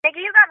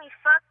me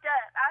fucked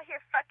up. Out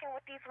here fucking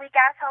with these weak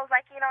assholes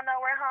like you don't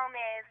know where home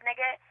is,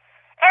 nigga.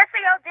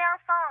 Answer your damn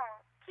phone.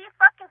 Keep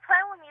fucking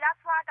playing with me. That's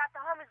why I got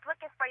the homies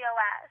looking for your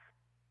ass.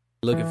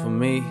 Looking for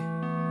me?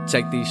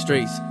 Check these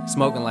streets.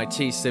 Smoking like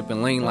cheese,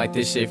 sipping lean like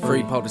this shit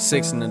free. Pulled the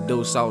 6 in the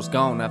deuce, I was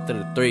gone after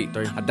the 3.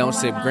 I don't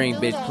sip green,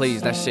 bitch,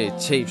 please. That shit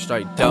cheap,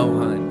 straight dough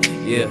hunting.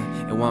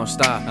 Yeah, it won't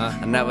stop.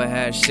 I never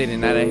had shit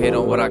and now they hit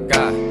on what I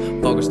got.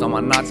 Focused on my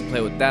knots and play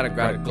with that, I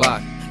grab a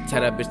Glock. Tell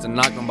that bitch to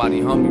knock on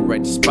body, homie,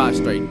 right the spot,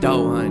 straight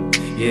dough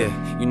hunting.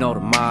 Yeah, you know the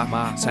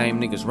mob.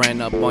 Same niggas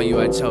ran up on you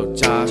at your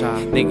job.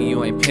 Nigga,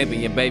 you ain't pimping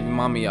your baby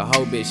mama, your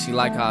hoe bitch. She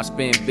like how I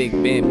spin Big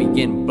Ben, be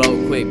getting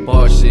blow quick,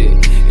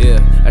 bullshit. Yeah,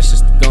 that's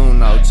just the goon,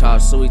 no chop.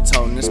 So we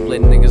told and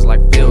split niggas like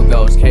field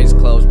goals. Case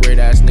closed, weird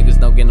ass niggas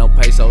don't get no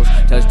pesos.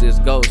 Touch this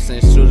ghost,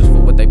 send shooters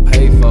for what they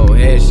pay for.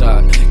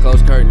 Headshot,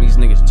 close curtain, these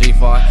niggas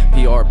G5.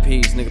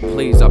 PRPs, nigga,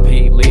 please, I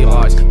peep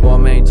Levi's. Boy,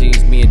 man,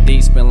 G's, me and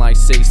D spend like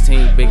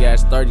 16. Big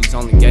ass 30s,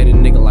 only gave a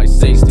nigga like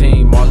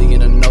 16. Marley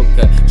in a no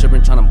cut,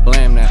 trippin' tryna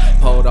blame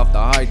that. Pulled off the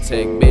high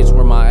tech, bitch,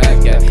 where my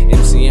act at?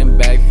 MCM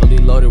bag, fully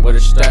loaded with a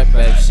strap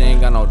back. She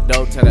ain't got no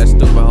dough, tell that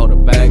stupid hoe to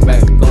bag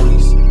back.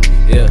 Goonies,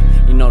 yeah,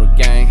 you know the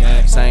gang.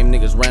 Same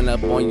niggas ran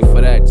up on you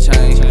for that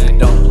chain.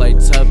 Don't play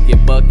tough,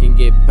 get buck and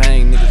get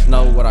banged. Niggas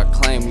know what I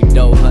claim, we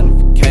dough hunting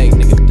for cake,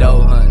 nigga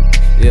dough hunting.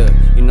 Yeah,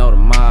 you know the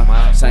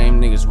mob.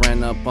 Same niggas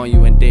ran up on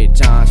you and did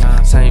Johns.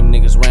 Same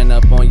niggas ran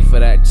up on you for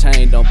that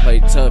chain. Don't play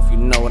tough, you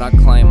know what I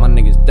claim. My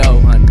niggas dough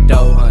hunting,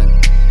 dough hunting.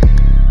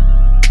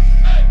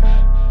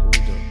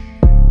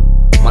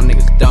 My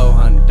niggas dough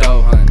hunting,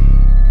 dough hunting.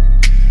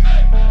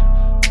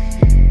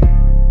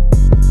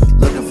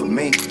 Looking for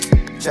me.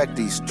 Check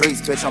these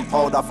streets, bitch, I'm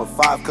pulled off a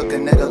 5,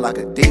 cooking nigga like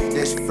a deep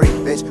dish, free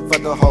bitch,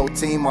 fuck the whole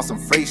team on some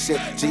free shit,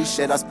 G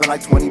shit, I spent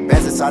like 20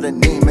 bands inside of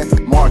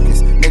Neiman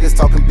Marcus, niggas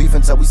talking beef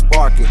until we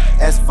spark it,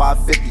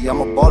 S550,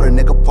 I'm a baller,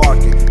 nigga park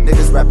it,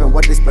 niggas rapping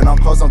what they spend on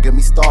clothes, don't get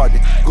me started,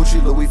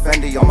 Gucci, Louis,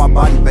 Fendi on my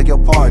body, beg your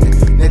pardon,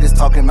 niggas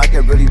talking like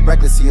they're really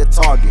reckless, he a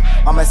target,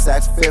 I'm at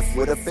Saks Fifth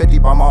with a 50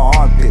 by my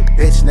armpit,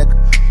 bitch, nigga,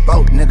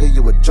 boat, nigga,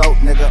 you a joke,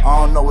 nigga,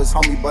 I don't know his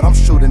homie, but I'm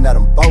shooting at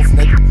them both,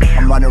 nigga,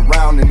 I'm running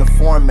around in the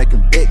foreign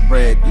making big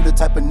bread. You the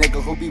type of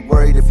nigga who be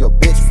worried if your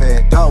bitch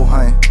fed. Dough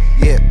hunting,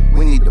 yeah,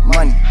 we need the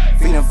money.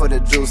 Feeding for the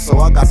juice, so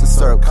I got some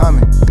syrup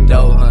coming.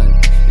 Dough hunting,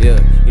 yeah,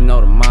 you know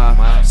the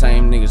mob.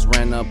 Same niggas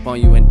ran up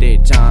on you and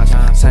did Johns.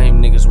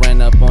 Same niggas ran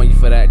up on you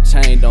for that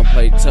chain. Don't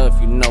play tough,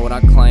 you know what I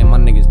claim. My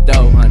niggas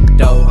dough hunting,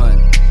 dough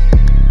hunting.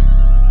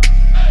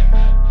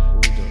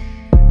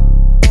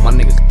 My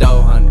niggas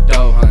dough hunting,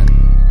 dough hunting.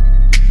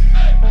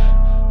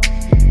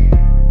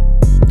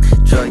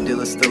 Drug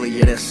dealer still,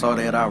 yeah, that's all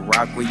that I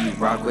rock with. You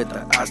rock with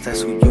the odds,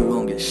 that's who you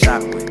gon' get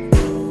shot with.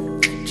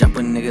 Jump a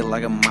nigga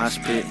like a mosh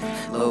pit.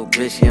 Little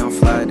bitch, yeah, I'm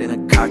flying in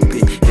a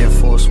cockpit. Air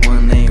Force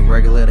One, they ain't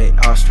regular, they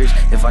ostrich.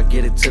 If I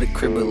get it to the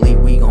crib elite,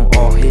 we gon'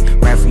 all hit.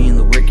 Raffy and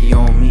the Ricky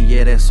on me,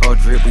 yeah, that's all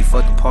drip. We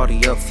fucked the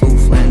party up, flew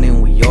flan,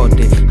 then we all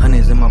did.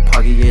 Hundreds in my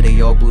pocket, yeah,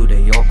 they all blue,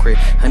 they all crit.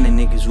 100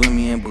 niggas with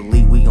me and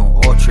believe we gon'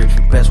 all trip.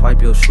 Best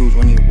wipe your shoes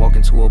when you walk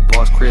into a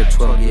boss crib.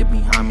 12 get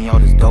behind me, all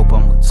this dope,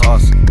 I'ma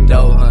toss it.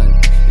 Dough hunting,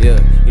 yeah,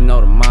 you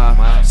know the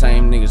mob.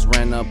 Same niggas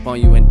ran up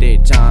on you and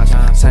did Johns.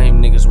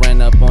 Same niggas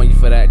ran up on you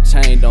for that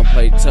chain. Don't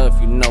play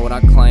tough, you know what I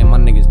claim. My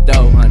niggas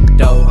dough hunting,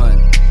 dough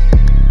hunting.